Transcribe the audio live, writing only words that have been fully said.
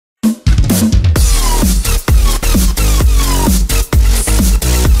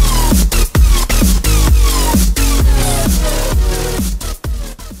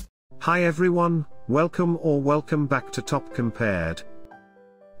Hi everyone, welcome back to Top Compared.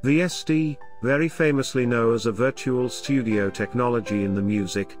 VST, very famously known as a virtual studio technology in the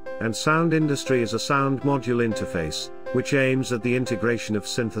music and sound industry, is a sound module interface, which aims at the integration of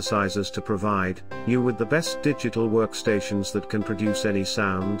synthesizers to provide you with the best digital workstations that can produce any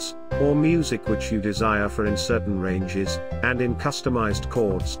sounds or music which you desire for in certain ranges, and in customized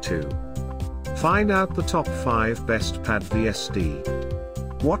chords too. Find out the top 5 best Pad VST.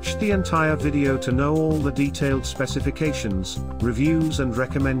 Watch the entire video to know all the detailed specifications, reviews and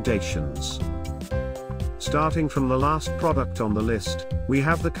recommendations. Starting from the last product on the list, we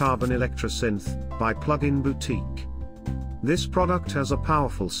have the Carbon Electra Synth by Plugin Boutique. This product has a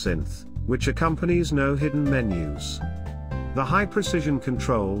powerful synth, which accompanies no hidden menus. The high precision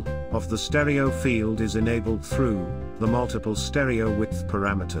control of the stereo field is enabled through the multiple stereo width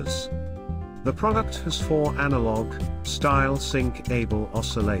parameters. The product has 4 analog, style sync-able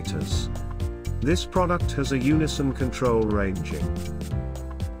oscillators. This product has a unison control ranging.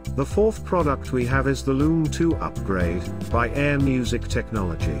 The fourth product we have is the Loom 2 upgrade by Air Music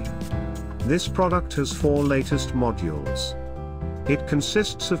Technology. This product has 4 latest modules. It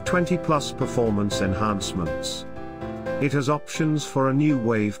consists of 20+ performance enhancements. It has options for a new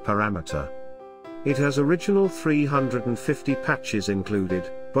wave parameter. It has original 350 patches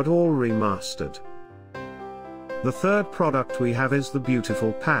included, but all remastered. The third product we have is the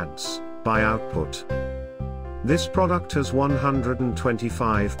beautiful Pads by Output. This product has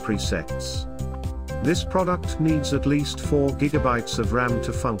 125 presets. This product needs at least 4 GB of RAM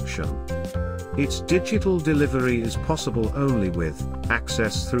to function. Its digital delivery is possible only with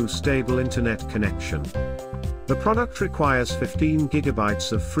access through stable internet connection. The product requires 15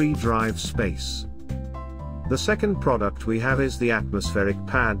 GB of free drive space. The second product we have is the Atmospheric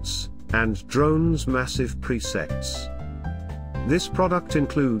Pads and Drones Massive Presets. This product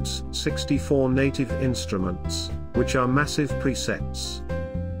includes 64 native instruments, which are massive presets.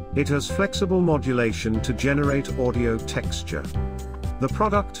 It has flexible modulation to generate audio texture. The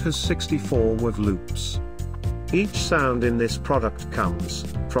product has 64 wave loops. Each sound in this product comes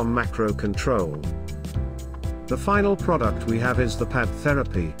from macro control. The final product we have is the Pad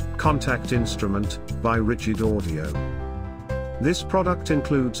Therapy Kontakt instrument by Rigid Audio. This product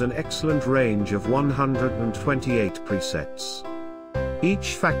includes an excellent range of 128 presets.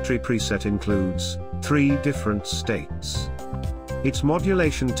 Each factory preset includes 3 different states. Its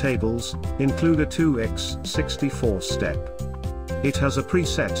modulation tables include a 2x64 step. It has a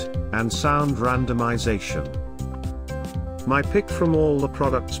preset and sound randomization. My pick from all the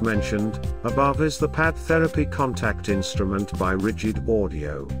products mentioned above is the Pad Therapy Kontakt instrument by Rigid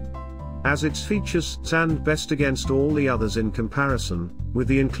Audio, as its features stand best against all the others in comparison, with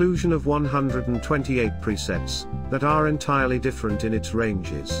the inclusion of 128 presets that are entirely different in its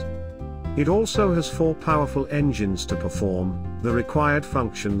ranges. It also has 4 powerful engines to perform the required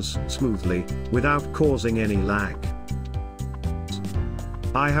functions smoothly, without causing any lag.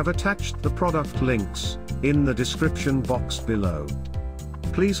 I have attached the product links in the description box below.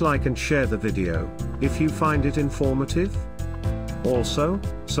 Please like and share the video if you find it informative. Also,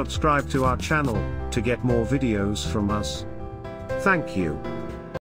 subscribe to our channel to get more videos from us. Thank you.